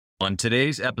On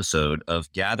today's episode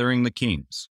of Gathering the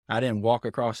Kings. I didn't walk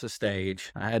across the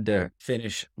stage. I had to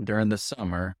finish during the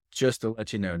summer just to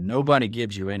let you know, nobody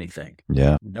gives you anything.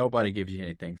 Yeah. Nobody gives you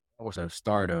anything. That was a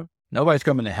start of nobody's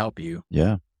coming to help you.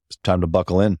 Yeah. It's time to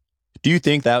buckle in. Do you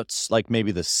think that's like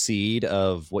maybe the seed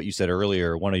of what you said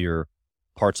earlier? One of your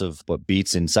parts of what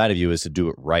beats inside of you is to do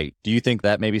it right. Do you think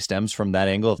that maybe stems from that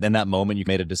angle? In that moment, you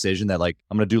made a decision that like,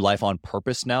 I'm going to do life on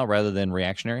purpose now rather than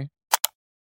reactionary?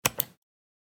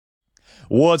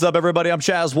 What's up, everybody? I'm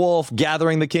Chaz Wolf,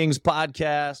 Gathering the Kings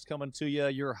podcast, coming to you,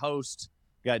 your host.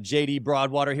 Got JD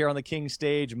Broadwater here on the King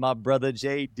stage, my brother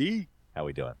JD. How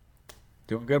we doing?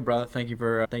 Doing good, brother. Thank you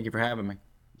for having me.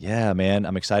 Yeah, man.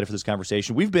 I'm excited for this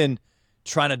conversation. We've been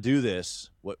trying to do this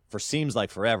what for seems like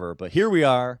forever, but here we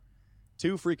are,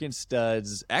 two freaking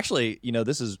studs. Actually,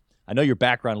 this is, I know your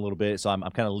background a little bit, so I'm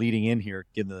kind of leading in here,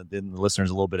 giving the listeners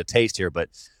a little bit of taste here, but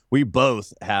we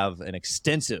both have an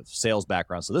extensive sales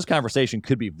background. So this conversation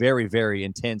could be very, very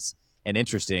intense and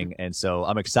interesting. And so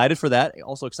I'm excited for that.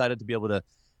 Also excited to be able to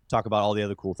talk about all the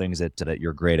other cool things that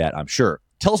you're great at, I'm sure.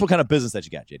 Tell us what kind of business that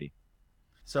you got, JD.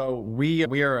 So we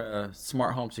are a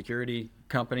smart home security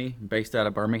company based out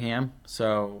of Birmingham.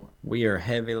 So we are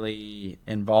heavily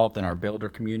involved in our builder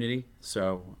community.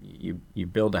 So you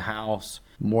build a house,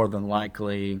 more than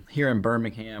likely here in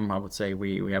Birmingham, I would say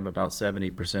we have about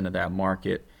 70% of that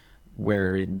market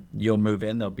where you'll move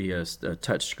in. There'll be a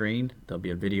touch screen. There'll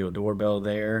be a video doorbell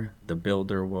there. The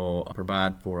builder will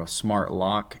provide for a smart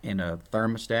lock and a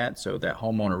thermostat. So that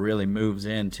homeowner really moves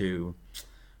into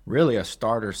really a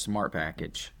starter smart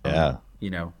package. Yeah.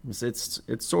 It's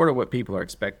sort of what people are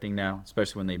expecting now,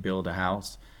 especially when they build a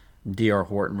house. D.R.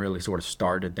 Horton really sort of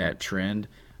started that trend,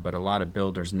 but a lot of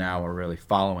builders now are really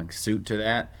following suit to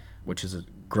that, which is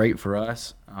great for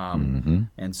us. And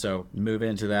so move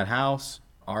into that house.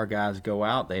 Our guys go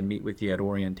out, they meet with you at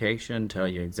orientation, tell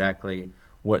you exactly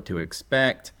what to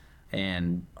expect.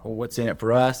 And what's in it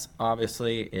for us,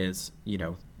 obviously, is,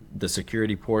 the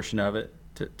security portion of it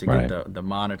to Right. get the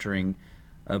monitoring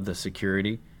of the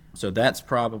security. So that's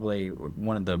probably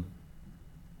one of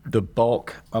the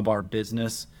bulk of our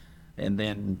business. And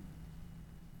then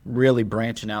really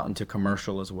branching out into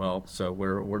commercial as well. So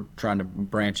we're trying to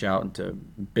branch out into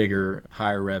bigger,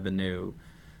 higher revenue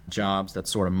jobs. That's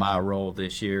sort of my role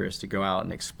this year, is to go out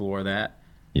and explore that.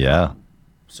 Yeah.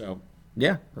 So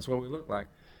yeah, that's what we look like.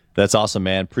 That's awesome,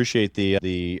 man. Appreciate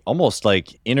the almost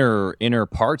like inner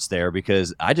parts there,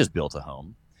 because I just built a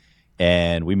home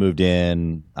and we moved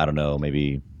in, I don't know,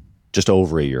 maybe just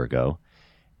over a year ago.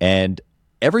 And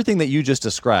everything that you just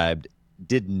described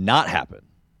did not happen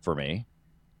for me.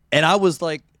 And I was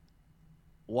like,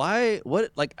 why?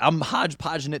 What? Like, I'm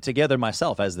hodgepodging it together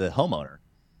myself as the homeowner.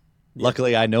 Yeah.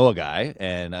 Luckily, I know a guy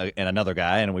and another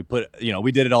guy, and we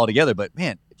we did it all together. But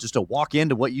man, just to walk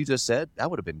into what you just said, that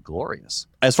would have been glorious.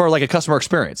 As far as like a customer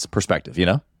experience perspective,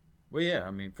 Well, yeah,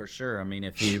 I mean, for sure. I mean,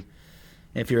 if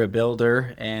you're a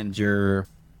builder and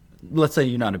let's say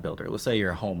you're not a builder, let's say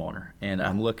you're a homeowner, and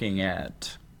I'm looking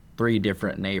at 3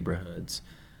 different neighborhoods.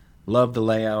 Love the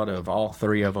layout of all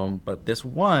 3 of them, but this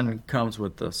one comes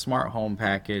with the smart home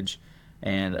package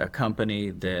and a company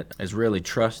that is really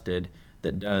trusted,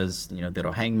 that does,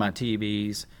 that'll hang my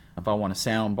TVs. If I want a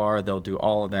sound bar, they'll do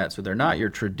all of that. So we are not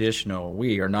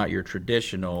your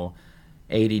traditional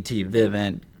ADT,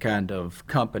 Vivint kind of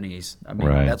companies. I mean,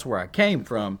 Right. That's where I came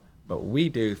from, but we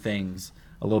do things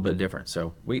a little bit different.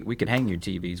 So we can hang your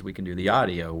TVs, we can do the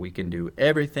audio, we can do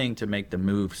everything to make the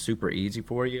move super easy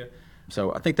for you.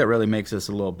 So I think that really makes us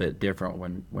a little bit different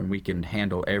when we can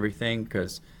handle everything,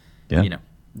 because, Yeah.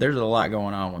 there's a lot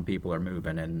going on when people are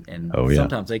moving, and Oh, yeah.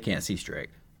 sometimes they can't see straight.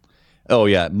 Oh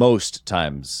yeah, most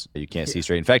times you can't see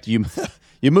straight. In fact, you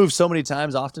you move so many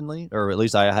times oftenly, or at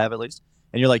least I have, and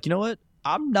you're like, you know what?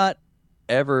 I'm not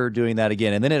ever doing that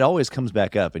again. And then it always comes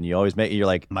back up, and you're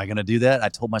like, am I going to do that? I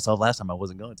told myself last time I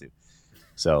wasn't going to.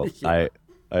 So Yeah.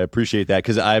 I appreciate that,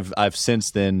 because I've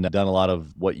since then done a lot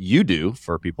of what you do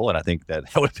for people, and I think that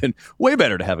would have been way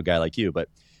better to have a guy like you. But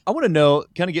I want to know,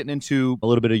 kind of getting into a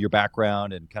little bit of your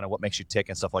background and kind of what makes you tick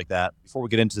and stuff like that. Before we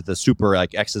get into the super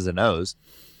like X's and O's,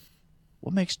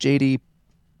 what makes JD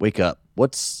wake up?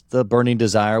 What's the burning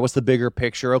desire? What's the bigger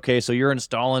picture? Okay, so you're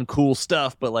installing cool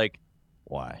stuff, but like,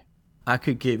 why? I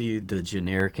could give you the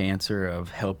generic answer of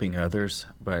helping others,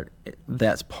 but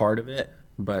that's part of it.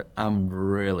 But I'm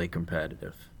really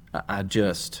competitive. I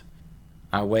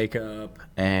wake up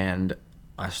and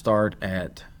I start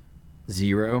at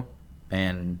 0,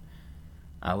 and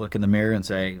I look in the mirror and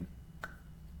say,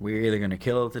 we're either going to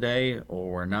kill it today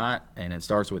or we're not, and it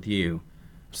starts with you.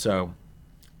 So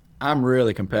I'm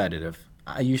really competitive.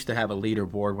 I used to have a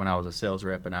leaderboard when I was a sales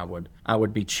rep, and I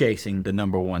would be chasing the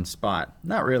number one spot.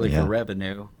 Not really Yeah. for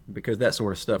revenue, because that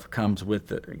sort of stuff comes with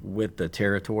the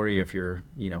territory. If you're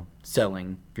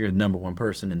selling, if you're the number one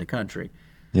person in the country,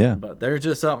 Yeah. but there's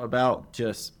just something about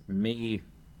just me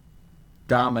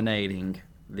dominating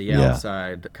the Yeah.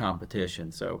 outside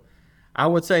competition. So I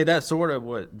would say that's sort of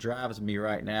what drives me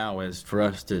right now, is for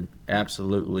us to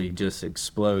absolutely just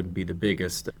explode and be the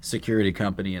biggest security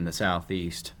company in the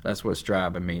Southeast. That's what's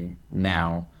driving me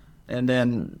now. And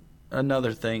then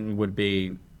another thing would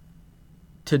be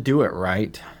to do it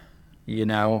right. You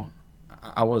know,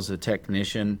 I was a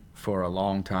technician for a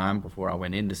long time before I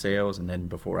went into sales, and then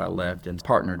before I left and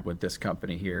partnered with this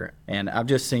company here. And I've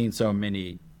just seen so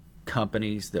many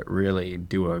companies that really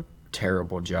do a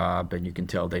terrible job, and you can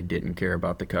tell they didn't care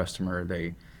about the customer.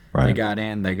 They Right. got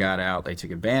in, they got out, they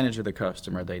took advantage of the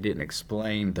customer. They didn't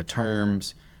explain the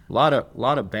terms. A lot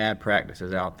of bad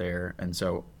practices out there, and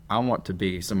so I want to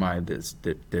be somebody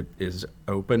that is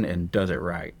open and does it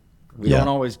right. We Yeah. don't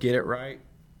always get it right,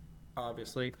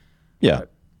 obviously. Yeah.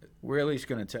 But we're at least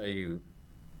going to tell you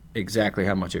exactly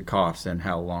how much it costs and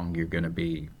how long you're going to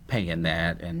be paying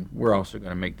that, and we're also going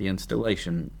to make the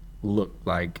installation look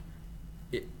like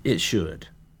it should.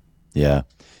 Yeah.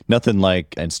 Nothing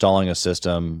like installing a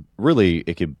system. Really,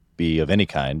 it could be of any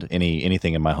kind,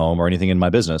 anything in my home or anything in my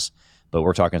business. But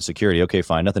we're talking security. Okay,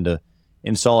 fine. Nothing to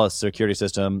install a security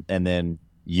system and then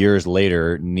years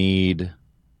later need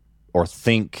or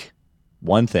think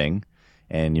one thing,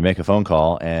 and you make a phone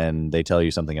call and they tell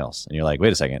you something else. And you're like,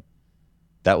 wait a second.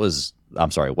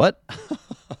 I'm sorry, what?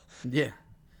 Yeah.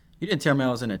 You didn't tell me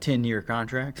I was in a 10-year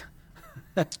contract.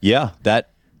 Yeah, that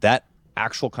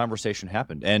actual conversation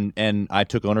happened, and I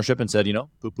took ownership and said,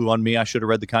 poo poo on me. I should have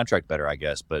read the contract better, I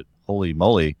guess. But holy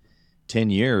moly, 10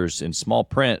 years in small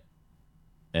print,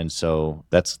 and so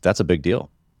that's a big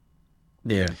deal.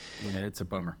 Yeah. Yeah, it's a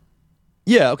bummer.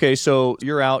 Yeah. Okay. So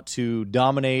you're out to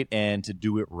dominate and to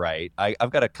do it right. I've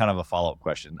got a kind of a follow up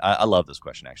question. I love this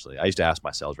question actually. I used to ask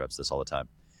my sales reps this all the time.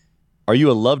 Are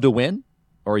you a love to win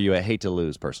or are you a hate to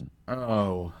lose person?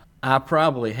 Oh, I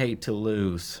probably hate to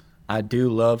lose. I do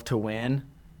love to win,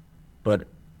 but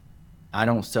I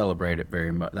don't celebrate it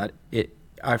very much.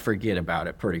 I forget about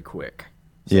it pretty quick.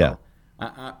 So Yeah.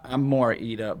 I'm more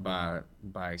eat up by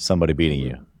Somebody beating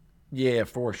you. Yeah,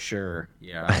 for sure.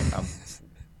 Yeah,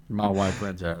 my wife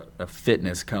runs a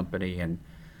fitness company and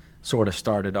sort of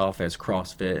started off as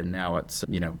CrossFit, and now it's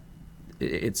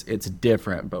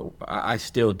different. But I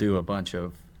still do a bunch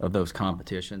of those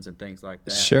competitions and things like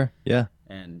that. Sure. Yeah.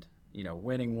 And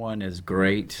winning one is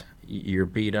great. You're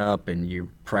beat up and you're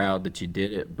proud that you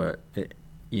did it, but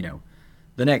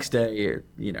the next day,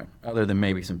 other than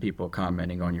maybe some people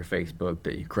commenting on your Facebook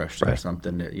that you crushed it or Right.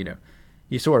 something, that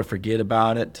you sort of forget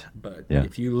about it. But Yeah.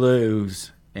 if you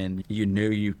lose and you knew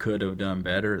you could have done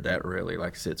better, that really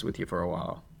sits with you for a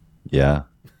while. Yeah.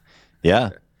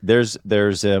 Yeah. There's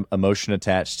emotion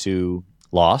attached to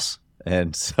loss.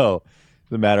 And so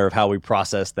it's a matter of how we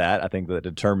process that. I think that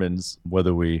determines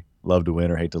whether we love to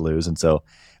win or hate to lose. And so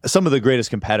some of the greatest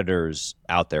competitors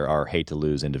out there are hate to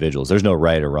lose individuals. There's no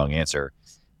right or wrong answer.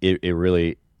 It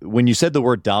really, when you said the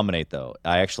word dominate though,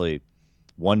 I actually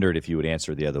wondered if you would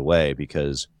answer the other way,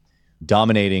 because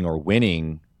dominating or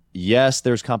winning, yes,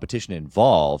 there's competition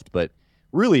involved, but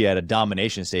really at a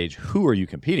domination stage, who are you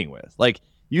competing with? Like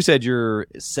you said, you're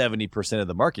 70% of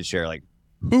the market share. Like,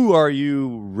 who are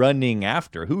you running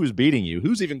after? Who's beating you?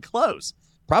 Who's even close?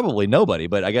 Probably nobody,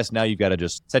 but I guess now you've got to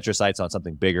just set your sights on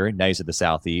something bigger. Now you said the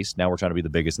Southeast. Now we're trying to be the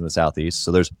biggest in the Southeast.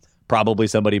 So there's probably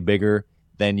somebody bigger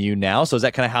than you now. So is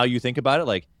that kind of how you think about it?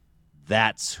 Like,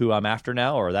 that's who I'm after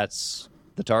now, or that's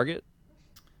the target?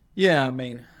 Yeah, I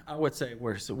mean, I would say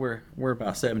we're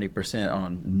about 70%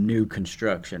 on new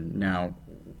construction. Now,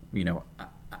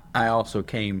 I also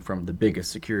came from the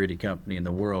biggest security company in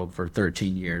the world for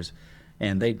 13 years,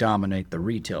 and they dominate the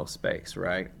retail space,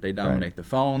 right? They dominate the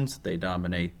phones, they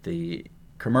dominate the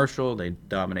commercial, they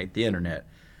dominate the internet.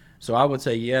 So I would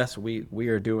say, yes, we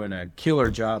are doing a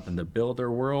killer job in the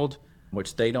builder world,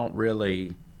 which they don't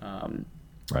really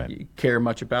care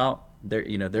much about. They're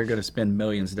going to spend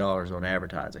millions of dollars on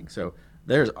advertising. So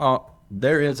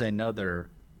there is another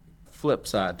flip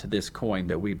side to this coin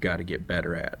that we've got to get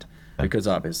better at, because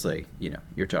obviously,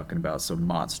 you're talking about some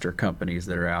monster companies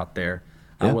that are out there.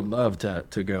 Yeah. I would love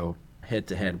to go head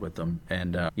to head with them,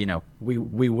 and we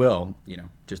will.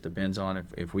 Just depends on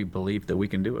if we believe that we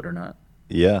can do it or not.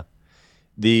 Yeah.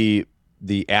 The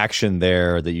action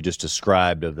there that you just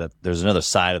described, of that there's another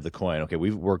side of the coin. Okay,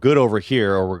 we're good over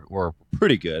here, or we're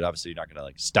pretty good. Obviously, you're not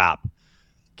going to stop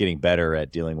getting better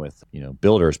at dealing with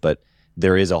builders, but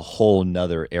there is a whole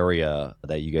nother area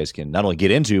that you guys can not only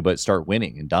get into, but start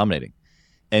winning and dominating.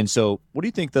 And so what do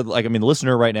you think that, like, I mean, the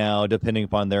listener right now, depending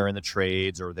upon they're in the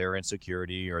trades or they're in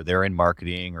security or they're in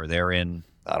marketing or they're in,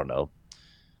 I don't know,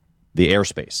 the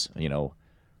airspace,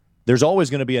 there's always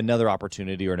going to be another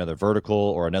opportunity or another vertical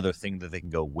or another thing that they can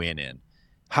go win in.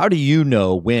 How do you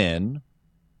know when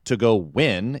to go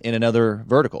win in another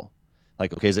vertical?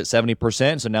 Like, okay, is it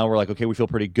 70%? So now we're like, okay, we feel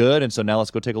pretty good. And so now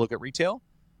let's go take a look at retail.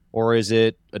 Or is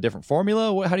it a different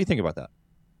formula? How do you think about that?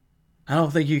 I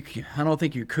don't think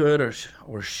you could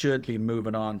or should be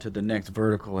moving on to the next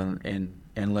vertical, and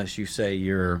unless you say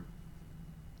you're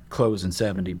closing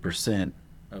 70%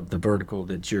 of the vertical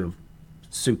that you're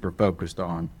super focused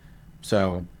on.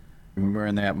 So when we're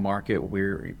in that market,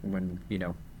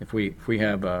 if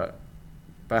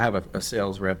I have a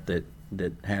sales rep that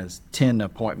has 10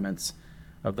 appointments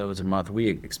of those a month, we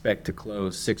expect to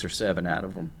close 6 or 7 out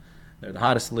of them. They're the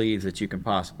hottest leads that you can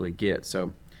possibly get.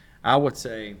 So I would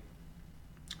say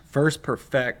first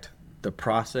perfect the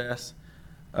process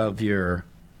of your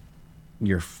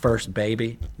first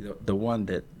baby, the one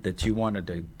that you wanted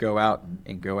to go out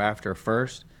and go after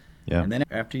first. Yeah. And then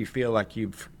after you feel like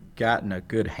you've gotten a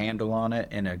good handle on it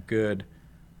and a good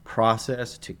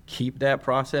process to keep that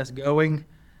process going,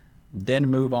 then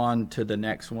move on to the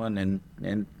next one.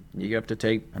 And you have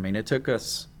to it took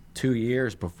us 2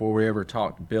 years before we ever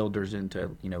talked builders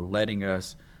into, letting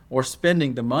us or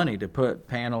spending the money to put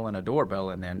panel and a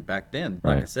doorbell in. And back then,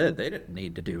 like I said, they didn't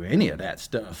need to do any of that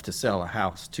stuff to sell a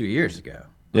house 2 years ago.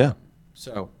 Yeah.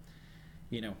 So,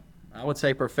 I would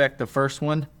say perfect the first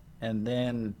one and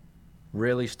then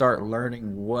really start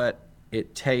learning what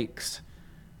it takes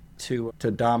to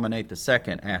dominate the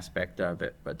second aspect of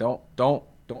it. But don't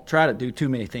try to do too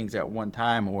many things at one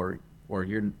time, or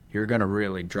you're going to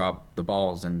really drop the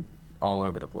balls and all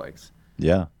over the place.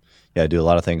 Yeah. Do a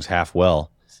lot of things half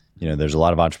well. There's a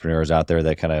lot of entrepreneurs out there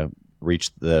that kind of reach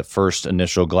the first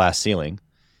initial glass ceiling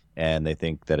and they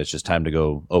think that it's just time to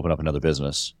go open up another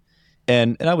business.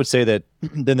 And I would say that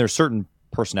then there's certain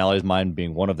personalities, mine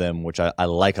being one of them, which I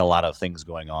like a lot of things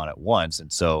going on at once.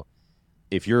 And so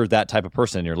if you're that type of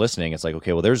person and you're listening, it's like,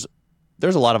 okay, well, there's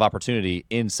a lot of opportunity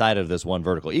inside of this one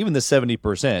vertical. Even the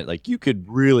 70%, like you could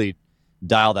really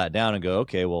dial that down and go,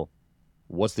 okay, well,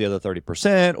 what's the other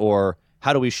 30%? Or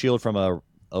how do we shield from a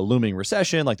looming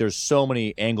recession? Like there's so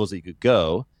many angles that you could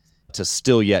go to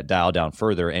still yet dial down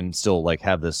further and still like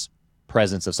have this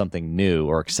presence of something new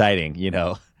or exciting,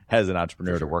 as an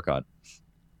entrepreneur to work on.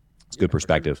 It's good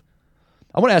perspective.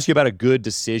 I want to ask you about a good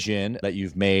decision that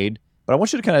you've made, but I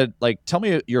want you to kind of like tell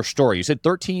me your story. You said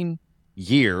 13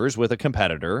 years with a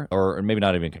competitor, or maybe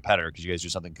not even a competitor because you guys do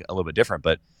something a little bit different,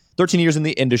 but 13 years in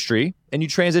the industry and you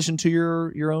transitioned to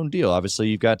your own deal. Obviously,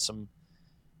 you've got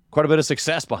quite a bit of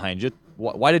success behind you.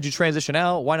 Why did you transition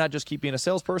out? Why not just keep being a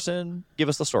salesperson? Give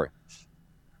us the story.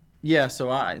 Yeah, so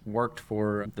I worked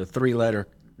for the 3-letter,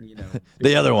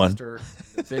 the other one,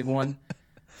 the big one.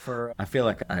 I feel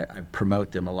like I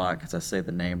promote them a lot because I say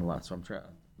the name a lot, so I'm trying.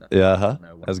 Yeah,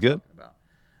 that's good.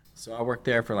 So I worked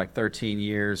there for like 13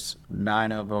 years,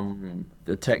 9 of them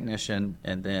the technician,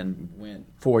 and then went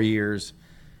 4 years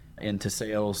into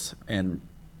sales, and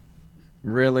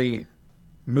really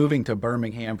moving to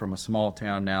Birmingham from a small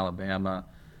town in Alabama,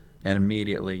 and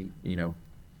immediately,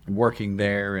 working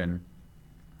there and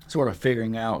sort of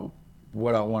figuring out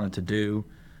what I wanted to do.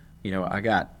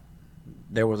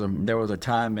 There was a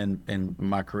time in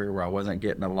my career where I wasn't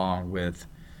getting along with,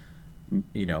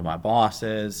 my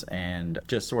bosses, and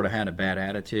just sort of had a bad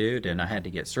attitude, and I had to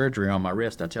get surgery on my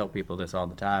wrist. I tell people this all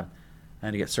the time. I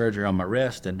had to get surgery on my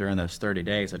wrist, and during those 30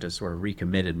 days, I just sort of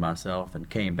recommitted myself and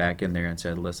came back in there and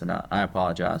said, listen, I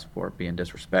apologize for being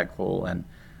disrespectful, and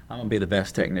I'm going to be the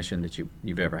best technician that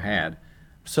you've ever had.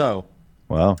 So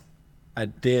wow, I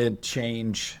did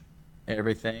change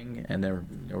everything and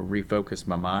then refocus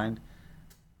my mind.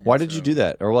 Why did you do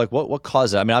that? Or like what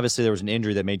caused it? I mean, obviously there was an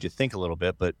injury that made you think a little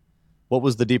bit, but what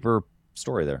was the deeper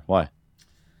story there? Why?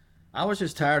 I was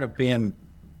just tired of being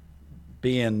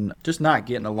just not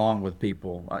getting along with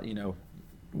people.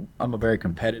 I'm a very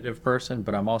competitive person,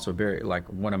 but I'm also very, like,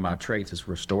 one of my traits is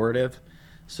restorative.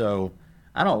 So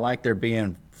I don't like there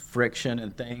being friction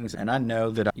and things. And I know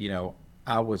that,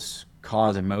 I was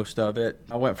causing most of it.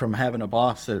 I went from having a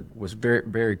boss that was very,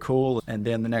 very cool, and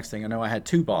then the next thing I know, I had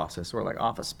 2 bosses, sort of like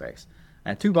Office Space. I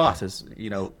had 2 bosses,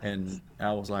 and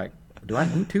I was like, do I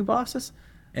need 2 bosses?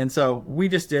 And so we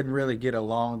just didn't really get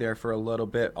along there for a little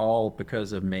bit, all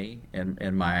because of me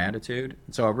and my attitude.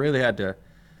 So I really had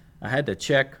to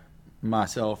check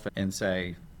myself and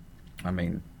say,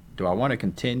 do I want to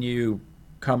continue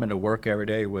coming to work every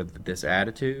day with this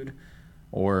attitude?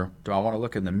 Or do I want to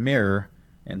look in the mirror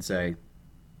and say,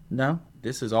 no,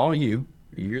 this is all you.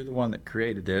 You're the one that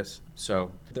created this.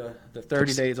 So the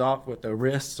 30 days off with the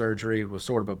wrist surgery was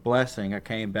sort of a blessing. I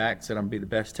came back, said I'm going to be the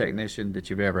best technician that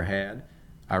you've ever had.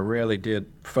 I really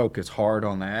did focus hard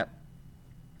on that.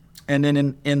 And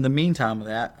then in the meantime of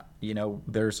that,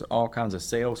 there's all kinds of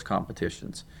sales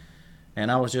competitions.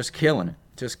 And I was just killing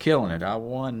it. I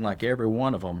won like every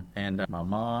one of them. And my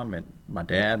mom and my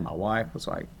dad, my wife was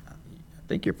like, I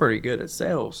think you're pretty good at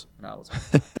sales. And I was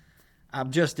like,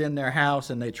 I'm just in their house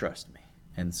and they trust me.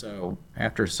 And so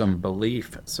after some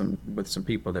belief, with some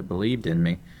people that believed in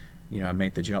me, I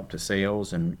made the jump to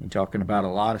sales, and you're talking about a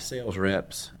lot of sales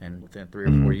reps. And within 3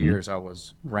 or 4 years, I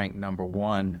was ranked number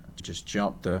one. Just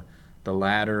jumped the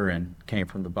ladder and came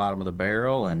from the bottom of the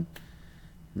barrel. And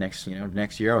next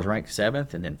year I was ranked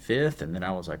 7th, and then 5th, and then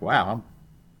I was like, wow,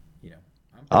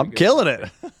 I'm killing it.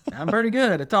 I'm pretty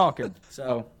good at talking.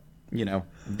 So,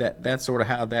 that's sort of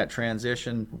how that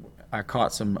transitioned. I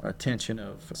caught some attention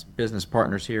of business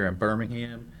partners here in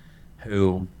Birmingham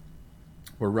who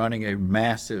were running a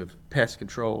massive pest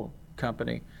control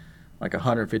company, like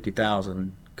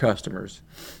 150,000 customers.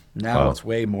 Now It's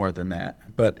way more than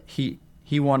that. But he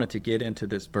wanted to get into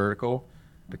this vertical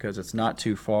because it's not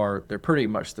too far. They're pretty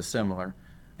much similar.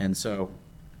 And so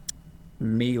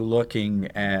me looking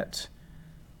at,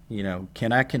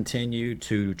 can I continue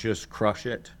to just crush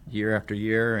it year after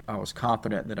year? I was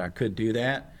confident that I could do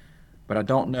that, but I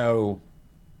don't know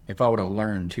if I would have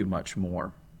learned too much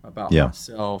more about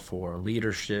myself or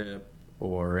leadership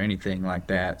or anything like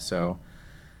that. So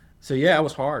yeah, it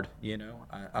was hard.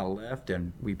 I left,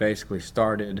 and we basically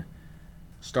started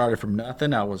from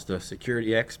nothing. I was the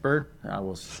security expert. I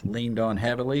was leaned on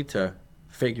heavily to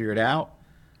figure it out.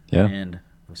 Yeah. And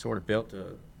we sort of built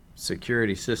a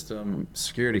security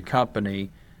company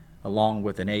along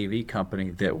with an AV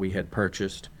company that we had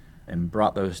purchased, and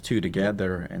brought those two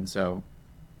together. And so,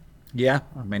 I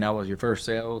was your first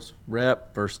sales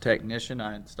rep, first technician.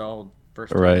 I installed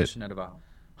first technician out of a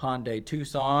Hyundai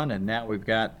Tucson, and now we've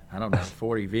got,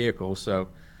 40 vehicles. So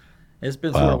it's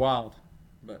been sort of wild,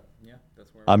 but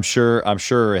that's where I'm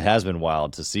sure it has been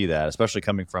wild to see that, especially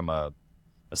coming from a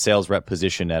sales rep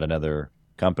position at another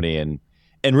company, and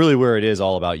really where it is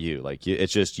all about you. Like,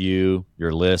 it's just you,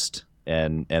 your list,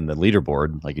 and the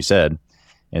leaderboard, like you said.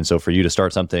 And so for you to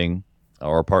start something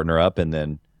or partner up, and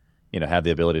then have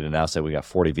the ability to now say we got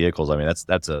 40 vehicles, I mean,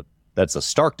 that's a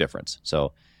stark difference.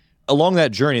 So along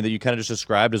that journey that you kind of just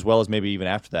described, as well as maybe even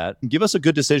after that, give us a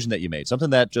good decision that you made, something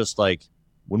that just like,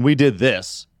 when we did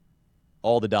this,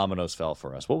 all the dominoes fell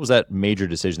for us. What was that major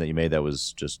decision that you made that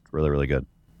was just really, really good?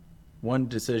 One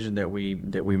decision that we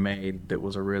made that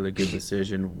was a really good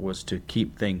decision was to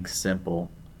keep things simple.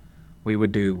 We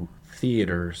would do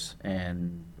theaters,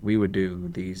 and we would do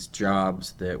these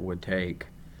jobs that would take,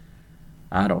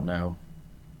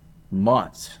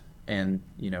 months. And,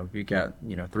 you got,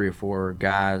 3 or 4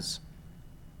 guys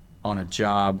on a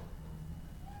job.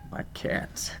 My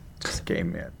cat just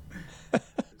came in.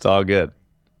 It's all good.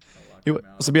 He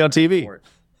wants to be on TV.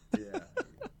 Yeah.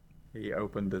 He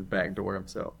opened the back door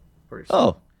himself.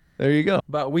 Oh, there you go.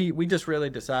 But we just really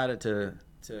decided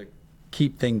to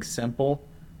keep things simple,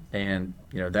 and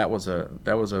that was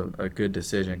a good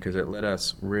decision, because it let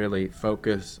us really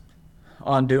focus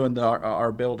on doing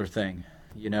our builder thing.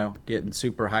 Getting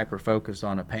super hyper focused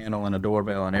on a panel and a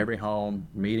doorbell in every home,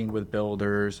 meeting with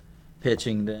builders,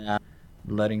 pitching them,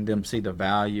 letting them see the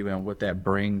value and what that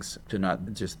brings to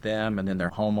not just them and then their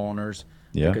homeowners.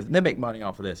 Yeah. Because they make money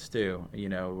off of this too.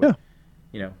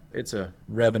 It's a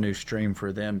revenue stream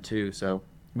for them too. So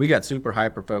we got super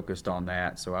hyper focused on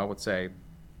that. So I would say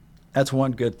that's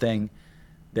one good thing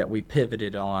that we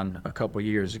pivoted on a couple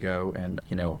years ago, and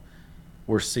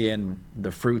we're seeing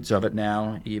the fruits of it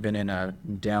now, even in a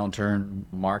downturn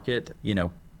market.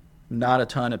 Not a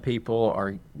ton of people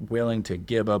are willing to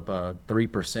give up a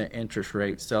 3% interest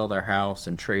rate, sell their house,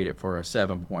 and trade it for a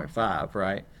 7.5,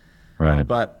 right? Right.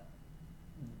 But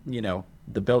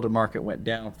the builder market went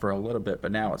down for a little bit,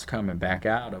 but now it's coming back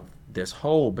out of this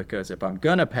hole, because if I'm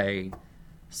gonna pay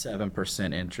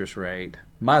 7% interest rate,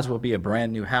 might as well be a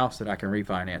brand new house that I can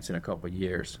refinance in a couple of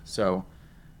years. So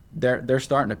they're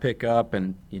starting to pick up,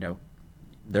 and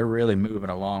they're really moving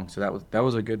along. So that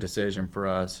was a good decision for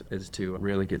us, is to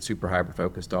really get super hyper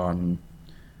focused on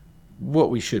what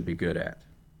we should be good at.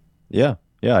 Yeah,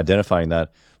 identifying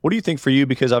that. What do you think for you?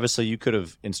 Because obviously you could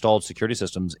have installed security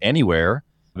systems anywhere,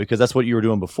 because that's what you were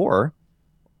doing before.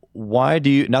 Why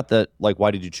did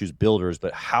you choose builders,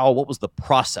 but what was the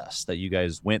process that you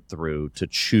guys went through to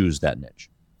choose that niche?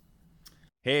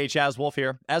 Hey, Chaz Wolf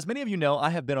here. As many of you know,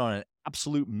 I have been on an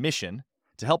absolute mission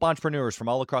to help entrepreneurs from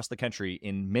all across the country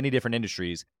in many different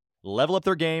industries level up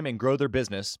their game and grow their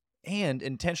business and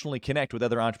intentionally connect with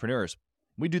other entrepreneurs.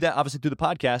 We do that obviously through the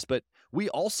podcast, but we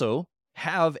also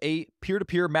have a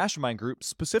peer-to-peer mastermind group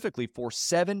specifically for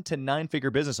 7 to 9-figure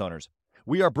business owners.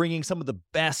 We are bringing some of the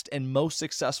best and most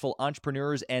successful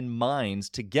entrepreneurs and minds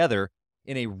together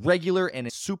in a regular and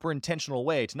a super intentional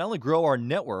way to not only grow our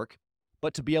network,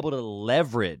 but to be able to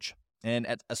leverage. And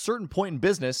at a certain point in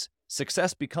business,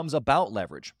 success becomes about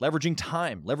leverage, leveraging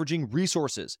time, leveraging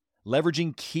resources,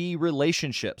 leveraging key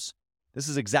relationships. This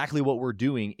is exactly what we're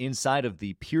doing inside of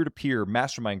the peer-to-peer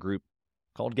mastermind group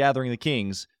called Gathering the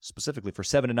Kings, specifically for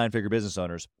 7 to 9-figure business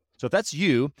owners. So if that's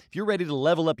you, if you're ready to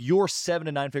level up your 7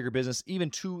 to 9-figure business even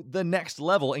to the next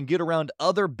level and get around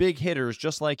other big hitters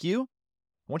just like you,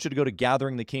 I want you to go to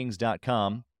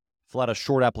gatheringthekings.com, fill out a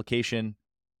short application,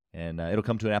 and it'll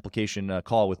come to an application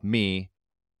call with me,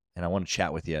 and I want to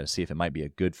chat with you to see if it might be a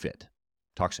good fit.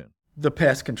 Talk soon. The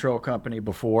pest control company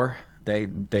before, they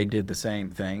did the same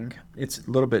thing. It's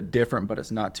a little bit different, but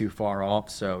it's not too far off.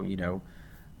 So,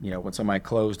 when somebody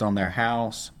closed on their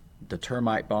house, the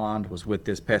termite bond was with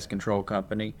this pest control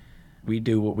company. We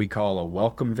do what we call a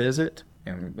welcome visit,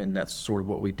 and that's sort of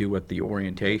what we do with the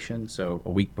orientation. So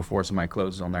a week before somebody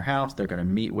closes on their house, they're going to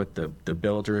meet with the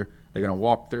builder. They're going to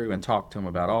walk through and talk to them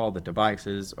about all the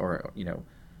devices or,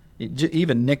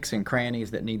 even nicks and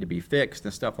crannies that need to be fixed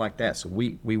and stuff like that. So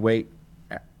we wait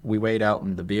out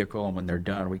in the vehicle, and when they're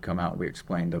done, we come out and we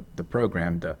explain the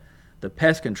program. The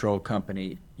pest control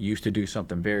company used to do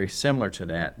something very similar to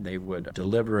that. They would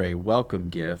deliver a welcome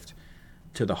gift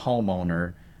to the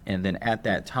homeowner, and then at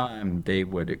that time, they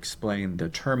would explain the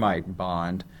termite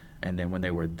bond, and then when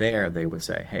they were there, they would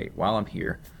say, hey, while I'm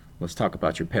here, let's talk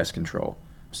about your pest control.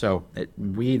 So it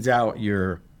weeds out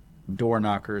your door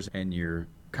knockers and your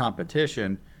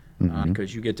competition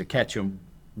because you get to catch them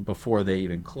before they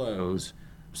even close.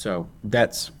 So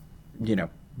that's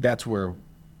where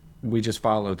we just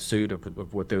followed suit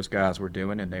of what those guys were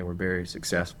doing, and they were very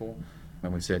successful.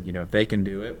 And we said, if they can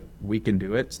do it, we can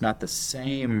do it. It's not the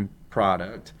same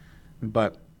product,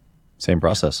 but same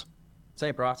process.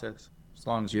 Same process, as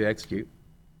long as you execute.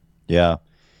 Yeah.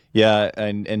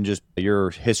 And just your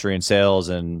history in sales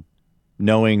and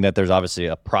knowing that there's obviously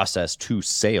a process to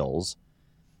sales.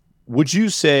 Would you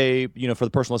say, for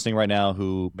the person listening right now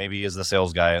who maybe is the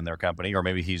sales guy in their company, or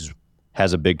maybe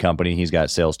has a big company, he's got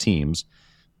sales teams,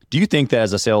 do you think that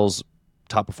as a sales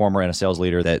top performer and a sales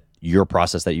leader that your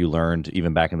process that you learned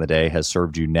even back in the day has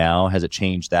served you now? Has it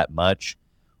changed that much,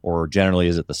 or generally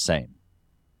is it the same?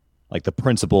 Like the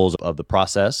principles of the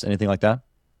process, anything like that?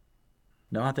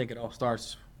 No, I think it all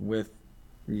starts with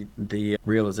the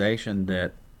realization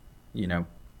that,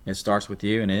 it starts with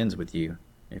you and ends with you.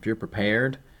 If you're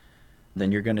prepared,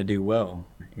 then you're going to do well.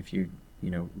 If you,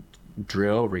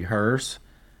 drill, rehearse,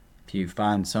 if you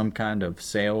find some kind of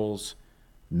sales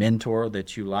mentor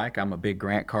that you like. I'm a big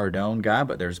Grant Cardone guy,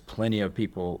 but there's plenty of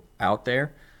people out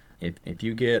there. If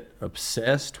you get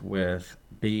obsessed with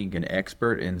being an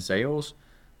expert in sales,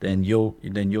 then you'll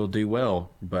do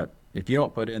well. But if you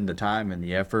don't put in the time and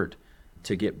the effort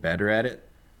to get better at it,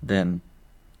 then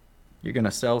you're going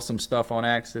to sell some stuff on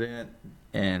accident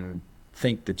and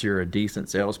think that you're a decent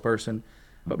salesperson.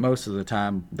 But most of the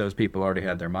time, those people already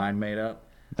had their mind made up.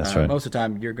 That's right. Most of the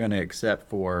time, you're going to accept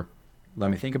for, let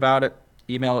me think about it,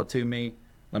 email it to me,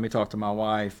 let me talk to my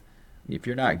wife. If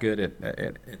you're not good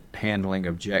at handling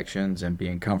objections and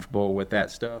being comfortable with that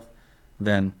stuff,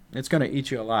 then it's going to eat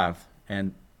you alive.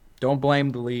 And don't blame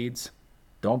the leads.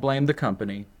 Don't blame the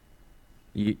company.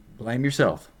 You blame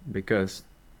yourself, because,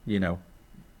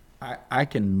 I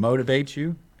can motivate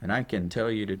you and I can tell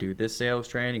you to do this sales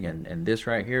training and this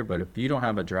right here. But if you don't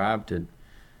have a drive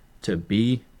to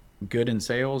be good in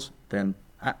sales, then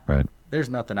there's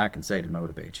nothing I can say to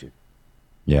motivate you.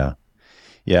 Yeah.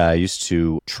 I used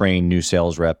to train new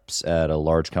sales reps at a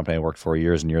large company I worked for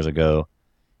years and years ago,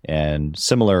 and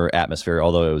similar atmosphere,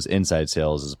 although it was inside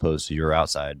sales as opposed to your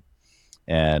outside.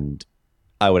 And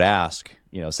I would ask,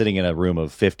 sitting in a room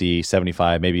of 50,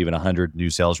 75, maybe even 100 new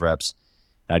sales reps,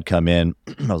 I'd come in,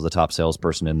 I was the top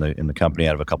salesperson in the company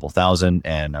out of a couple thousand,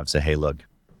 and I would say, hey, look,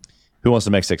 who wants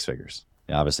to make 6 figures?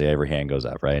 And obviously, every hand goes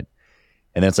up, right?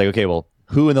 And then it's like, okay, well,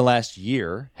 who in the last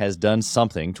year has done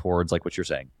something towards, like what you're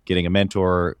saying, getting a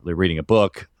mentor, reading a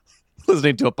book,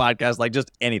 listening to a podcast, like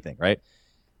just anything, right?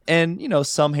 And,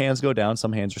 some hands go down,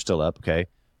 some hands are still up. Okay.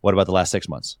 What about the last 6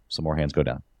 months? Some more hands go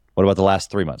down. What about the last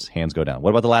 3 months? Hands go down. What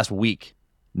about the last week?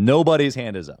 Nobody's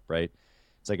hand is up, right?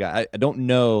 It's like, I don't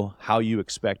know how you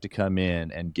expect to come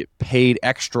in and get paid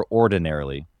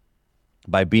extraordinarily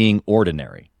by being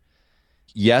ordinary.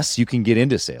 yes, you can get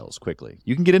into sales quickly.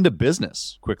 You can get into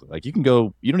business quickly. Like you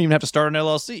don't even have to start an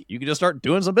LLC. You can just start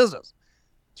doing some business,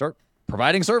 start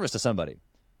providing service to somebody.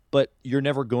 But you're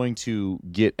never going to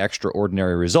get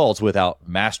extraordinary results without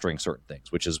mastering certain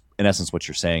things, which is in essence what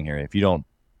you're saying here. If you don't,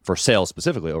 for sales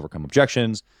specifically, overcome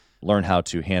objections, learn how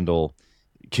to handle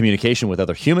communication with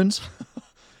other humans.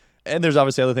 And there's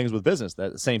obviously other things with business,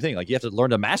 that same thing. Like you have to learn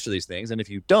to master these things. And if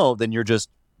you don't, then you're just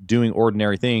doing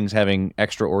ordinary things, having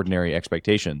extraordinary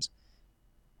expectations.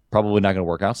 Probably not going to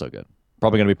work out so good.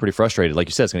 Probably going to be pretty frustrated. Like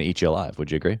you said, it's going to eat you alive.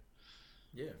 Would you agree?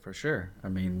 Yeah, for sure. I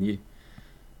mean,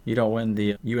 you don't win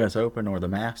the U.S. Open or the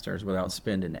Masters without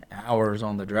spending hours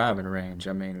on the driving range.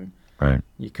 I mean, right.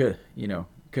 You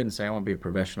couldn't say I want to be a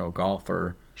professional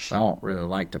golfer. I don't really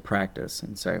like to practice,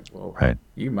 and say, well, right.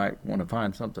 You might want to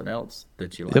find something else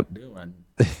that you like doing.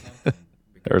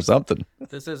 Or something.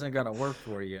 This isn't going to work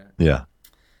for you. Yeah.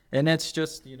 And it's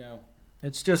just,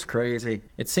 it's just crazy.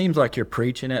 It seems like you're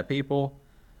preaching at people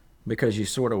because you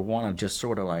sort of want to just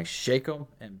sort of like shake them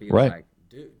and be like,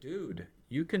 dude,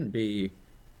 you can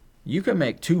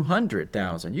make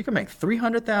 200,000. You can make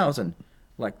 300,000.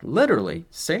 Like literally,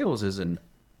 sales is an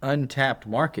untapped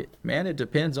market, man. It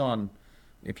depends on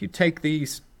if you take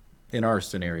these, in our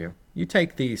scenario, you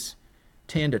take these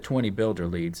 10 to 20 builder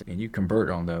leads and you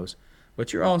convert on those,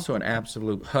 but you're also an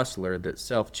absolute hustler that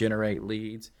self-generate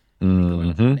leads. You go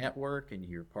into the network and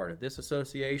you're part of this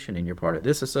association and you're part of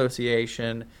this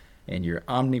association and you're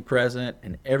omnipresent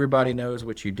and everybody knows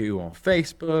what you do on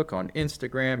Facebook, on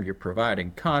Instagram. You're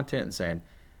providing content and saying,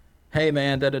 hey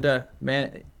man,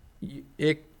 man,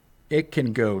 it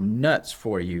can go nuts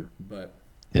for you, but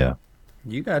yeah,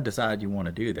 you got to decide you want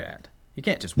to do that. You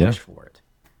can't just wish for it.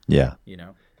 Yeah.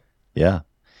 Yeah. Yeah.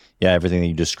 Everything that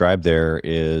you described there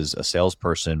is a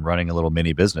salesperson running a little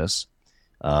mini business.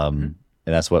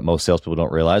 And that's what most salespeople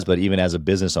don't realize. But even as a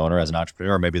business owner, as an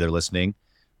entrepreneur, maybe they're listening,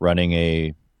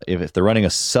 if they're running a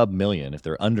sub-million, if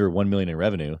they're under 1 million in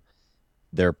revenue,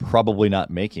 they're probably not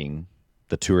making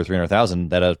the 200,000 or 300,000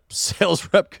 that a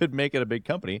sales rep could make at a big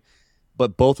company.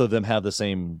 But both of them have the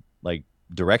same like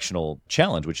directional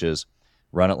challenge, which is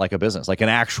run it like a business, like an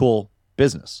actual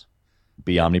business.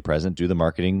 Be omnipresent, do the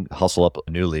marketing, hustle up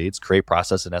new leads, create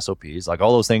process and SOPs, like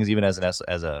all those things. Even as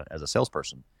a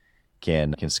salesperson,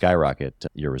 can skyrocket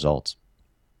your results.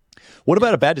 What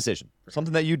about a bad decision?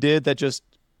 Something that you did that just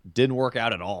didn't work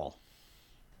out at all?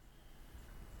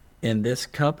 In this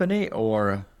company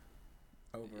or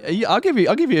overall? I'll give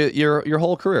you your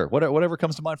whole career. Whatever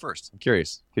comes to mind first. I'm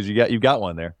curious because you've got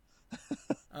one there.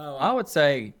 Oh, I would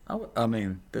say, I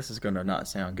mean, this is going to not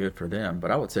sound good for them, but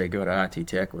I would say go to IT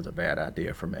Tech was a bad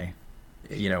idea for me.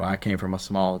 I came from a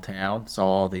small town, saw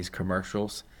all these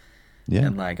commercials,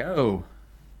 and like, oh,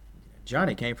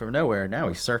 Johnny came from nowhere. Now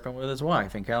he's surfing with his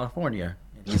wife in California,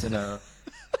 and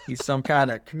he's some kind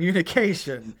of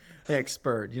communication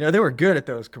expert. They were good at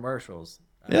those commercials.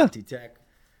 Yeah. IT Tech.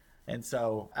 And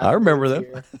so I remember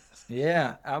them.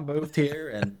 Yeah, I moved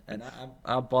here and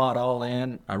I bought all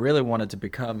in. I really wanted to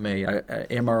become a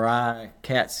MRI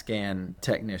CAT scan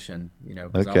technician,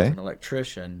 because I was an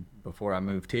electrician before I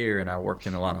moved here, and I worked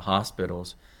in a lot of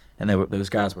hospitals. And those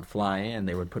guys would fly in.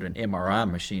 They would put an MRI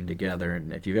machine together,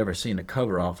 and if you've ever seen a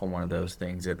cover off on one of those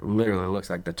things, it literally looks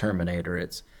like the Terminator.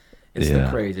 It's the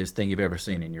craziest thing you've ever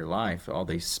seen in your life. All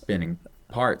these spinning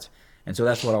parts, and so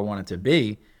that's what I wanted to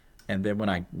be. And then when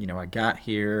I got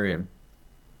here and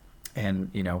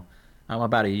I'm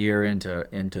about a year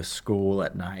into school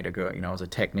at night. I go, I was a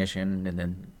technician and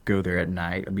then go there at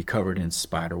night. I'd be covered in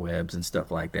spider webs and stuff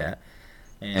like that.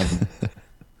 And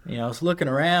I was looking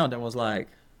around and was like,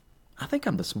 I think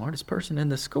I'm the smartest person in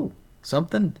this school.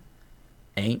 Something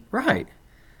ain't right.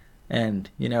 And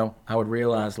I would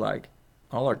realize like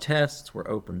all our tests were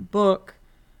open book.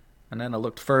 And then I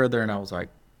looked further and I was like,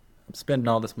 I'm spending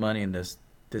all this money and this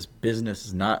business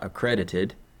is not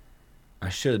accredited. I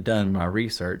should have done my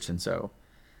research. And so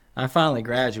I finally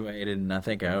graduated, and I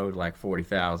think I owed like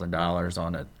 $40,000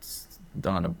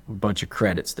 on a bunch of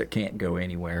credits that can't go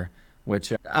anywhere,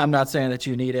 which I'm not saying that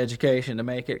you need education to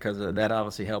make it, because that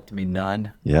obviously helped me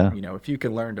none. Yeah. If you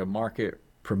can learn to market,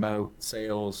 promote,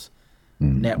 sales,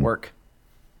 network,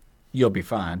 you'll be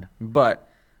fine. But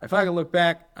if I could look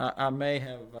back, I may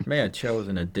have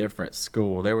chosen a different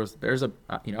school. There's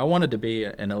I wanted to be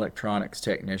an electronics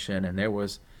technician, and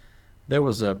there's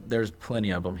plenty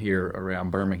of them here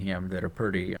around Birmingham that are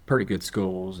pretty good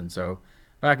schools. And so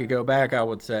if I could go back, I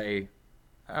would say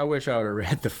I wish I would have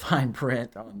read the fine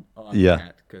print on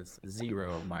that, because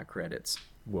 0 of my credits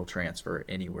will transfer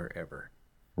anywhere ever.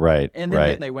 Right. And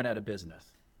then they went out of business.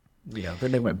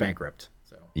 Then they went bankrupt.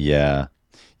 So yeah.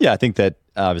 Yeah, I think that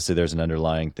obviously there's an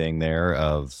underlying thing there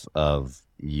of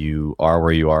you are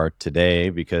where you are today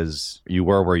because you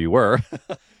were where you were.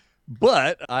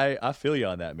 But I feel you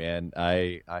on that, man.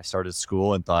 I started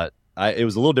school and thought it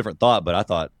was a little different thought, but I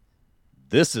thought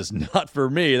this is not for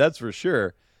me. That's for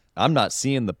sure. I'm not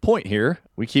seeing the point here.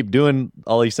 We keep doing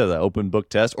all you said, the open book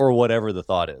test or whatever the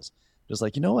thought is. Just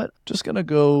like, you know what? Just I'm gonna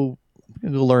go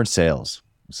learn sales.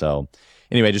 So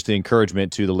anyway, just the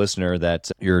encouragement to the listener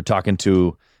that you're talking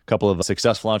to a couple of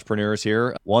successful entrepreneurs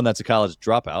here. One that's a college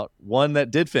dropout, one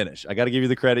that did finish. I got to give you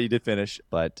the credit, you did finish,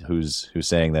 but who's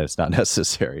saying that it's not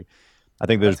necessary. I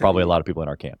think there's probably a lot of people in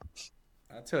our camp.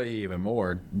 I'll tell you even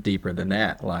more deeper than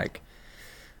that. Like,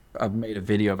 I've made a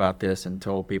video about this and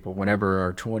told people whenever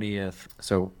our 20th,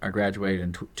 so I graduated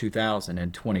in 2000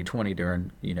 and 2020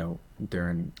 during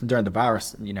the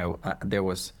virus,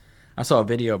 I saw a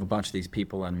video of a bunch of these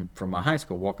people from my high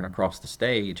school walking across the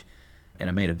stage, and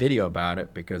I made a video about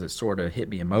it because it sort of hit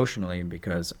me emotionally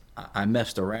because I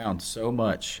messed around so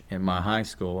much in my high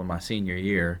school in my senior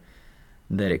year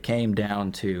that it came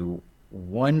down to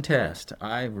one test.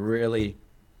 I really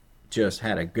just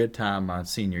had a good time my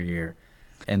senior year.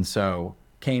 And so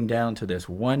came down to this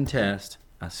one test.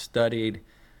 I studied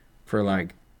for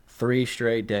like 3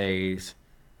 straight days.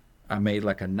 I made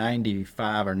like a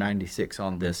 95 or 96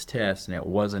 on this test, and it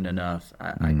wasn't enough.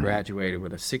 I graduated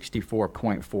with a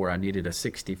 64.4. I needed a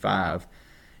 65.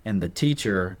 And the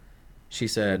teacher, she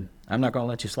said, I'm not going to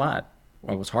let you slide.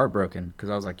 I was heartbroken because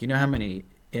I was like, you know how many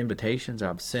invitations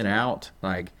I've sent out?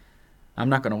 Like, I'm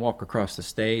not going to walk across the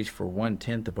stage for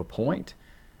 1/10 of a point.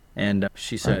 And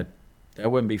she said, that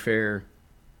wouldn't be fair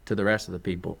to the rest of the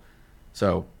people.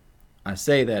 So I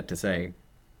say that to say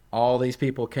all these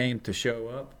people came to show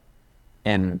up,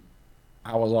 and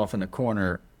I was off in the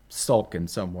corner sulking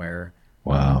somewhere.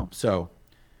 Wow. So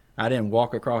I didn't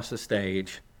walk across the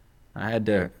stage. I had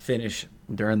to finish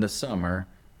during the summer.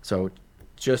 So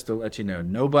just to let you know,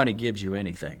 nobody gives you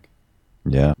anything.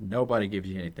 Yeah. Nobody gives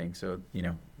you anything. So,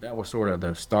 that was sort of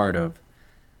the start of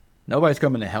nobody's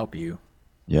coming to help you.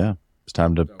 Yeah. It's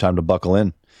time to buckle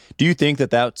in. Do you think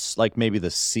that that's like maybe the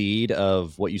seed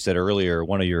of what you said earlier?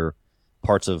 One of your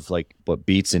parts of like what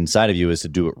beats inside of you is to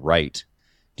do it right.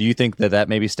 Do you think that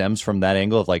maybe stems from that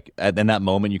angle of like in that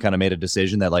moment you kind of made a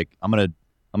decision that like I'm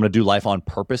gonna do life on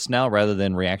purpose now rather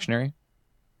than reactionary?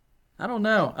 I don't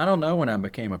know when I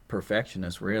became a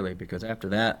perfectionist really, because after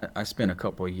that I spent a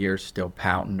couple of years still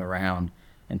pouting around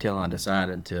until I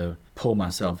decided to pull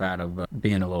myself out of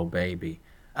being a little baby.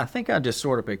 I think I just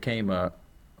sort of became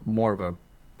more of a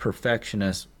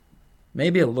perfectionist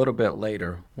maybe a little bit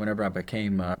later. Whenever I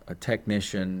became a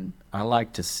technician, I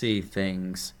like to see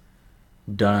things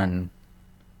done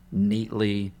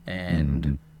neatly,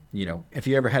 and if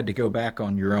you ever had to go back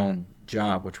on your own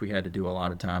job, which we had to do a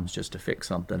lot of times just to fix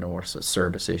something or a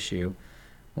service issue,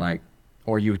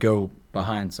 or you would go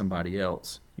behind somebody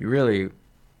else, you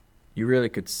really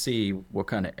could see what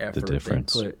kind of effort they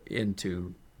put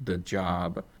into the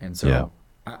job. And so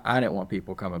I didn't want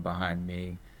people coming behind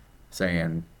me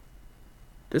saying,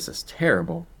 this is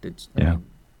terrible. I mean,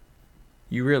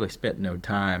 you really spent no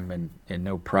time and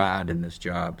no pride in this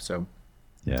job. So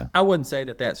I wouldn't say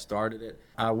that started it.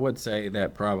 I would say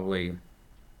that probably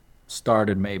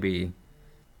started maybe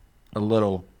a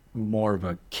little more of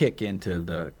a kick into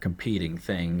the competing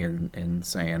thing and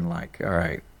saying like, all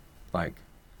right, like,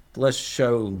 let's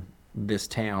show this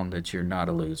town that you're not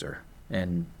a loser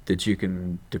and that you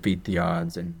can defeat the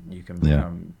odds and you can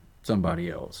become somebody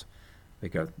else.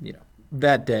 Because,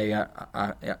 that day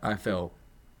I felt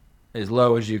as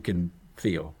low as you can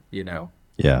feel,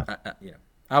 Yeah.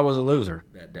 I was a loser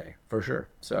that day for sure.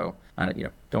 So I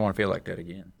don't want to feel like that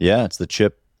again. Yeah. It's the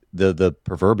chip, the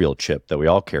proverbial chip that we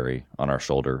all carry on our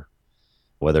shoulder,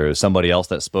 whether it was somebody else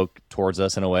that spoke towards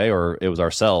us in a way, or it was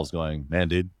ourselves going, man,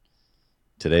 dude,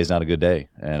 today's not a good day.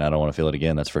 And I don't want to feel it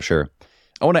again. That's for sure.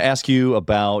 I want to ask you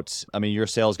about, you're a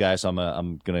sales guy, so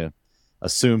I'm going to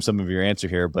assume some of your answer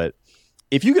here, but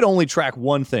if you could only track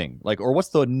one thing, or what's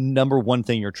the number one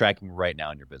thing you're tracking right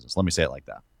now in your business? Let me say it like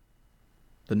that.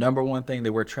 The number one thing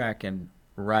that we're tracking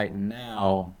right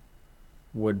now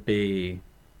would be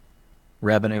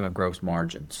revenue and gross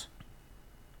margins.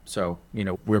 So,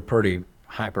 we're pretty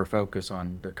hyper focused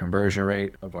on the conversion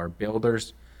rate of our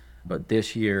builders, but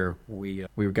this year we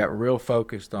got real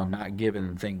focused on not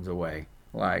giving things away.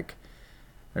 Like,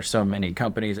 there's so many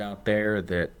companies out there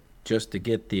that just to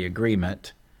get the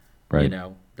agreement, they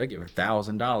give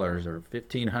 $1,000 or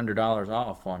 $1,500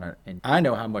 off on it. And I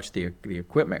know how much the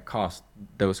equipment costs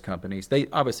those companies. They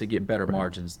obviously get better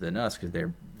margins than us because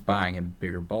they're buying in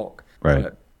bigger bulk. Right.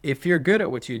 But if you're good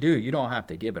at what you do, you don't have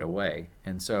to give it away.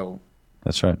 And so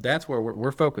That's right. That's where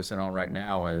we're focusing on right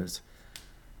now is,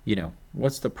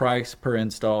 what's the price per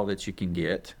install that you can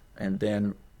get? And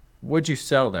then what'd you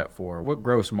sell that for? What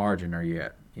gross margin are you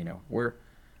at? We're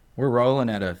rolling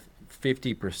at a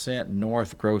 50%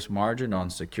 north gross margin on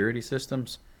security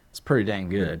systems. It's pretty dang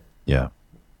good. Yeah.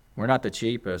 We're not the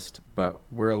cheapest, but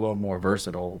we're a little more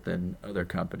versatile than other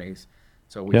companies.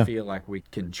 So we feel like we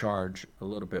can charge a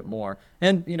little bit more.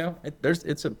 And,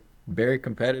 it's a very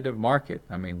competitive market.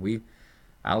 I mean,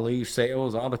 I leave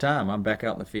sales all the time. I'm back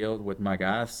out in the field with my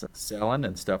guys selling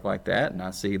and stuff like that. And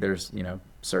I see there's,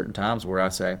 certain times where I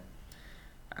say,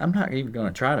 I'm not even going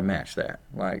to try to match that.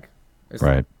 Like, it's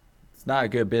not a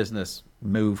good business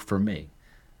move for me.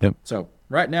 Yep. So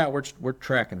right now we're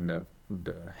tracking the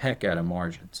heck out of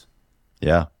margins.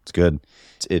 Yeah, it's good.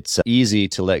 It's easy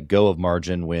to let go of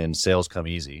margin when sales come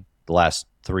easy. The last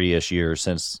 3-ish years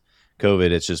since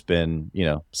COVID, it's just been,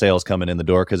 sales coming in the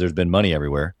door because there's been money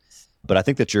everywhere. But I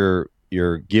think that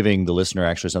you're giving the listener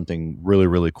actually something really,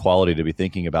 really quality to be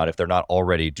thinking about if they're not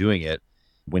already doing it.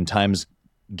 When times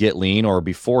get lean or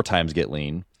before times get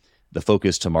lean, the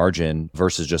focus to margin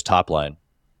versus just top line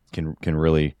can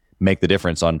really make the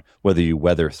difference on whether you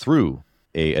weather through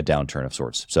a downturn of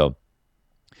sorts. So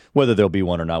whether there'll be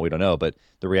one or not, we don't know. But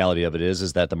the reality of it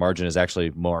is that the margin is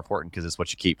actually more important because it's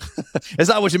what you keep. It's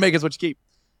not what you make, it's what you keep.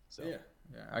 So. Yeah.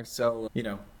 I sell,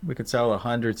 we could sell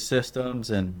 100 systems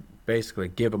and basically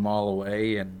give them all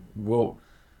away. And will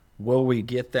we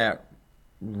get that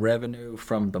revenue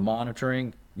from the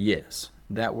monitoring? Yes.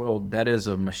 That is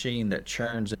a machine that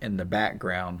churns in the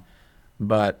background.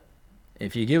 But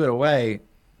if you give it away,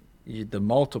 the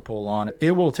multiple on it,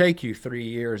 it will take you 3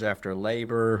 years after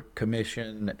labor,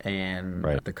 commission, and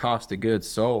the cost of goods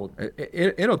sold.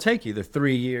 It'll take you the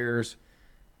 3 years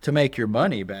to make your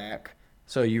money back.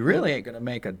 So you really ain't going to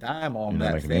make a dime on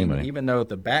that thing, even though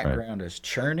the background is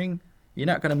churning. You're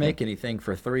not going to make anything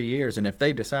for 3 years. And if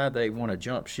they decide they want to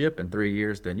jump ship in 3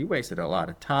 years, then you wasted a lot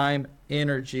of time,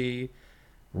 energy,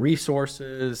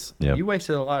 resources. Yep. You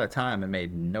wasted a lot of time and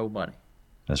made no money.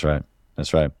 That's right.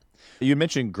 You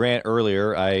mentioned Grant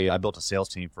earlier. I built a sales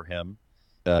team for him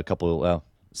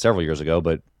several years ago,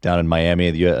 but down in Miami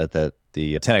at the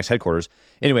 10X headquarters.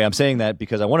 Anyway, I'm saying that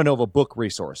because I want to know of a book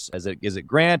resource. Is it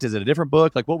Grant? Is it a different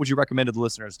book? Like, what would you recommend to the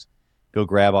listeners? Go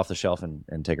grab off the shelf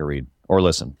and take a read or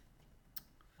listen.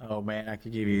 Oh man, I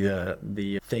could give you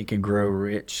the Think and Grow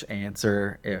Rich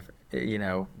answer if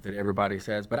that everybody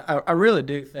says, but I really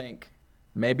do think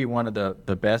maybe one of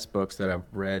the best books that I've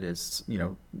read is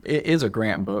it is a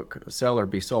Grant book, Sell or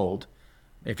Be Sold.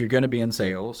 If you're going to be in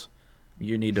sales,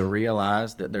 you need to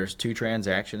realize that there's 2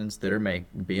 transactions that are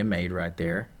being made right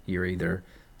there. You're either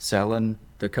selling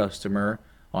the customer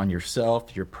on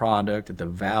yourself, your product, the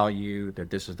value, that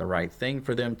this is the right thing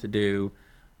for them to do,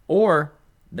 or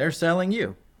they're selling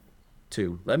you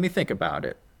to, let me think about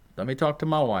it. Let me talk to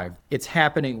my wife. It's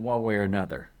happening one way or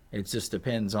another. It just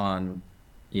depends on,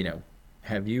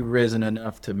 have you risen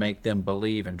enough to make them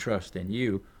believe and trust in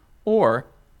you, or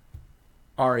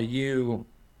are you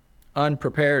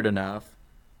unprepared enough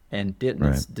and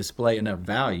didn't display enough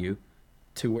value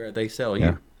to where they sell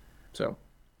you? So,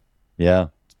 yeah,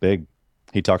 it's big.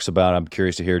 He talks about, I'm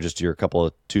curious to hear just your couple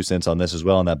of 2 cents on this as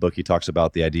well. In that book, he talks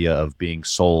about the idea of being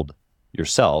sold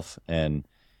yourself and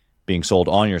being sold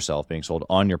on yourself, being sold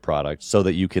on your product so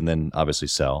that you can then obviously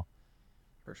sell.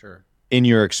 For sure. In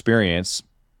your experience,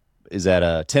 is that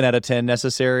a 10 out of 10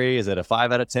 necessary? Is that a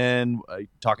 5 out of 10?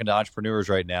 Talking to entrepreneurs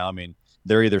right now, I mean,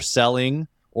 they're either selling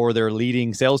or they're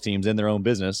leading sales teams in their own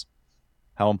business.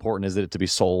 How important is it to be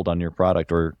sold on your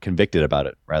product or convicted about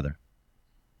it, rather?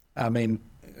 I mean,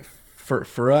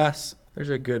 for us, there's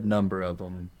a good number of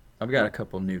them. I've got a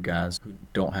couple new guys who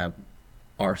don't have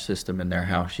our system in their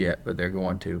house yet, but they're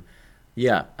going to.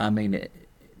 Yeah, I mean,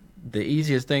 the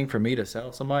easiest thing for me to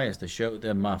sell somebody is to show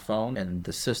them my phone and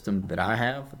the system that I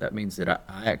have. That means that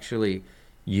I actually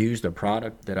use the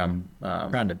product that I'm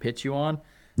trying to pitch you on.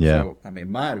 Yeah. So, I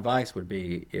mean, my advice would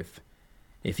be if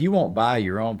you won't buy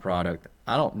your own product,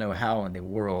 I don't know how in the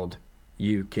world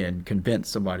you can convince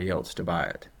somebody else to buy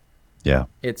it. Yeah.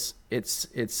 It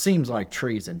seems like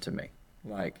treason to me.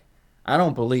 Like, I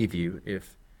don't believe you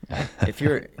if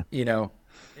you're,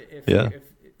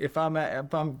 if I'm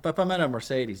at a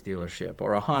Mercedes dealership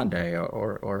or a Hyundai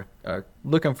or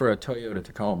looking for a Toyota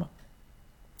Tacoma,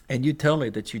 and you tell me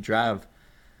that you drive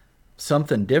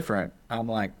something different, I'm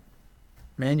like,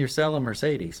 man, you're selling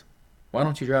Mercedes. Why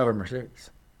don't you drive a Mercedes?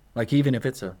 Like, even if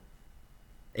it's a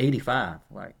 85,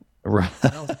 like, right.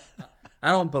 I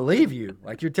don't believe you.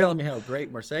 Like, you're telling me how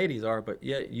great Mercedes are, but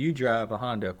yet you drive a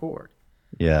Honda Accord.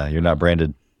 Yeah, you're not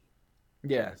branded.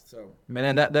 Yeah. So,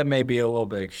 man, and that may be a little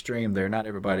bit extreme there. Not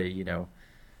everybody,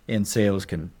 in sales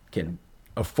can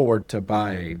afford to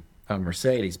buy a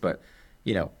Mercedes, but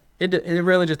it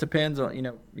really just depends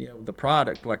on the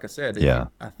product. Like I said, Yeah.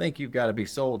 I think you've got to be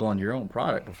sold on your own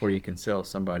product before you can sell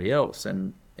somebody else.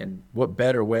 And what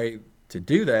better way to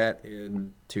do that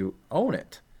than to own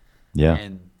it Yeah.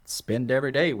 and spend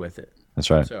every day with it. That's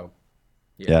right. So,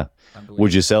 yeah, Yeah. I Would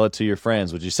believe you sell it to your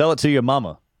friends? Would you sell it to your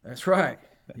mama? that's right.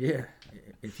 Yeah.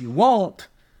 If you won't,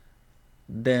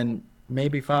 then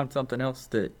maybe find something else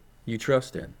that you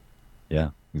trust in. Yeah,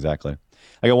 exactly.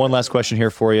 I got one last question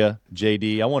here for you,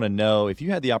 JD. I want to know if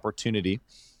you had the opportunity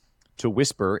to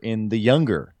whisper in the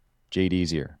younger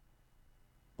JD's ear,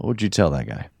 what would you tell that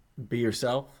guy? Be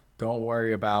yourself. Don't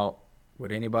worry about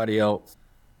what anybody else,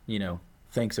 you know,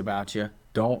 thinks about you.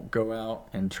 Don't go out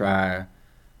and try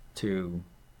to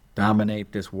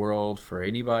dominate this world for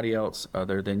anybody else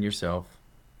other than yourself.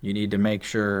 You need to make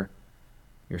sure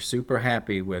you're super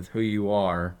happy with who you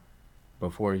are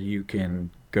before you can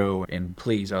go and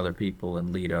please other people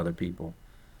and lead other people.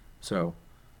 So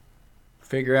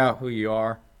figure out who you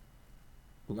are,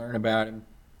 learn about him,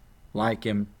 like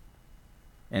him,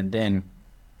 and then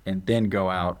go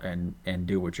out and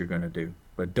do what you're going to do.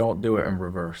 But don't do it in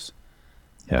reverse.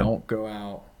 Yeah. Don't go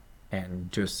out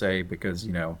and just say because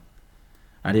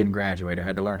I didn't graduate, I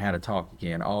had to learn how to talk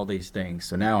again, all these things.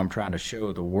 So now I'm trying to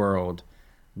show the world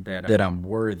that I'm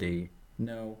worthy.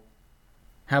 No.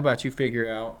 How about you figure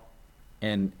out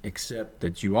and accept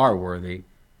that you are worthy,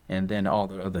 and then all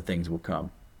the other things will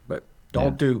come. But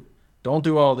don't do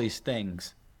all these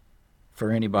things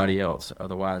for anybody else.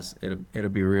 Otherwise, it'll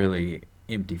be really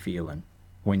empty feeling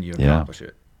when you Yeah. accomplish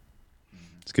it.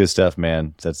 It's good stuff,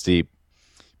 man. That's deep.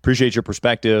 Appreciate your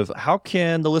perspective. How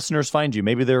can the listeners find you?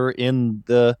 Maybe they're in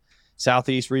the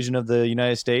southeast region of the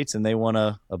United States and they want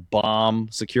a bomb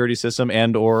security system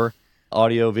and or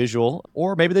audio visual,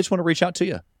 or maybe they just want to reach out to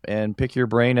you and pick your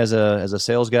brain as a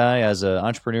sales guy, as an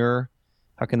entrepreneur.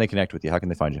 How can they connect with you? How can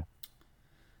they find you?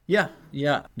 Yeah,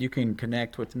 yeah. You can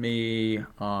connect with me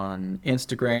on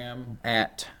Instagram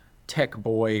at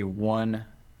TechBoy1.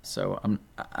 So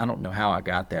I don't know how I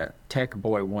got that.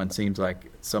 TechBoy1 seems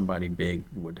like somebody big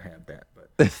would have that, but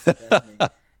that's me.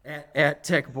 At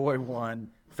TechBoy1,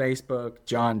 Facebook,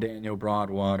 John Daniel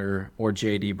Broadwater, or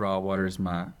JD Broadwater is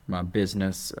my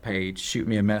business page. Shoot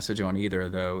me a message on either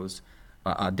of those.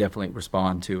 I'll definitely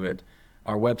respond to it.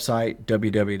 Our website,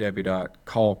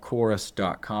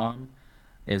 www.callchorus.com,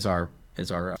 is our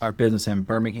business in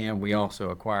Birmingham. We also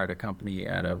acquired a company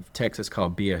out of Texas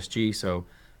called BSG, so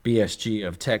BSG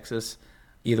of Texas.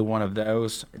 Either one of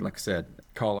those, like I said,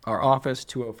 call our office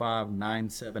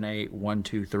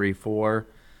 205-978-1234.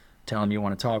 Tell them you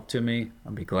want to talk to me.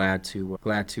 I'll be glad to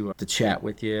chat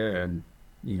with you and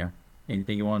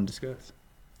anything you want to discuss.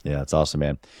 Yeah, that's awesome,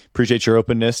 man. Appreciate your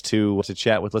openness to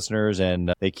chat with listeners,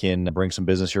 and they can bring some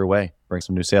business your way, bring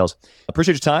some new sales.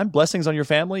 Appreciate your time. Blessings on your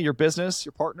family, your business,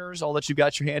 your partners, all that you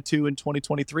got your hand to in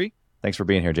 2023. Thanks for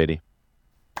being here, JD.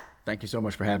 Thank you so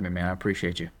much for having me, man. I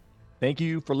appreciate you. Thank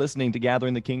you for listening to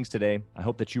Gathering the Kings today. I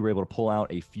hope that you were able to pull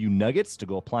out a few nuggets to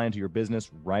go apply into your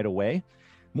business right away.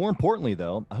 More importantly,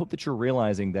 though, I hope that you're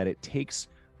realizing that it takes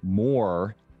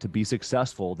more to be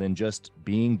successful than just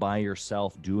being by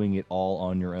yourself, doing it all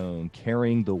on your own,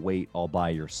 carrying the weight all by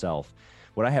yourself.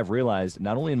 What I have realized,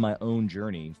 not only in my own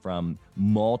journey from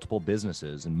multiple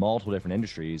businesses and multiple different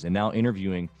industries, and now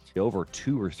interviewing over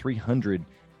 200 or 300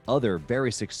 other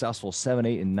very successful 7,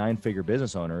 8, and 9-figure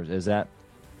business owners, is that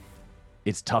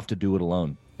it's tough to do it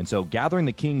alone. And so Gathering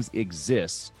the Kings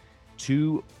exists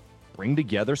to bring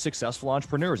together successful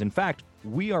entrepreneurs. In fact,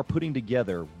 we are putting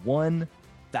together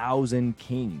 1,000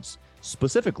 kings,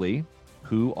 specifically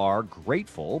who are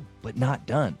grateful but not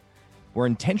done. We're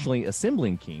intentionally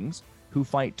assembling kings who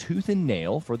fight tooth and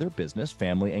nail for their business,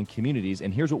 family, and communities.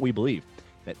 And here's what we believe,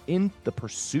 that in the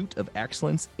pursuit of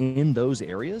excellence in those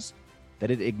areas,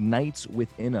 that it ignites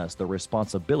within us the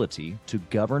responsibility to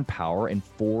govern power and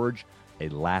forge a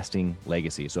lasting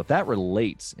legacy. So if that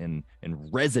relates and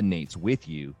resonates with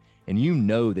you, and you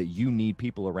know that you need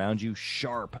people around you,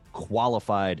 sharp,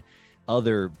 qualified,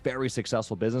 other very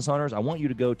successful business owners, I want you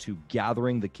to go to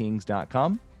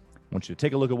gatheringthekings.com. I want you to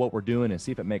take a look at what we're doing and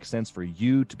see if it makes sense for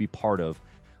you to be part of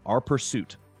our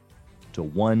pursuit to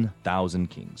 1,000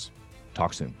 kings.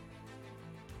 Talk soon.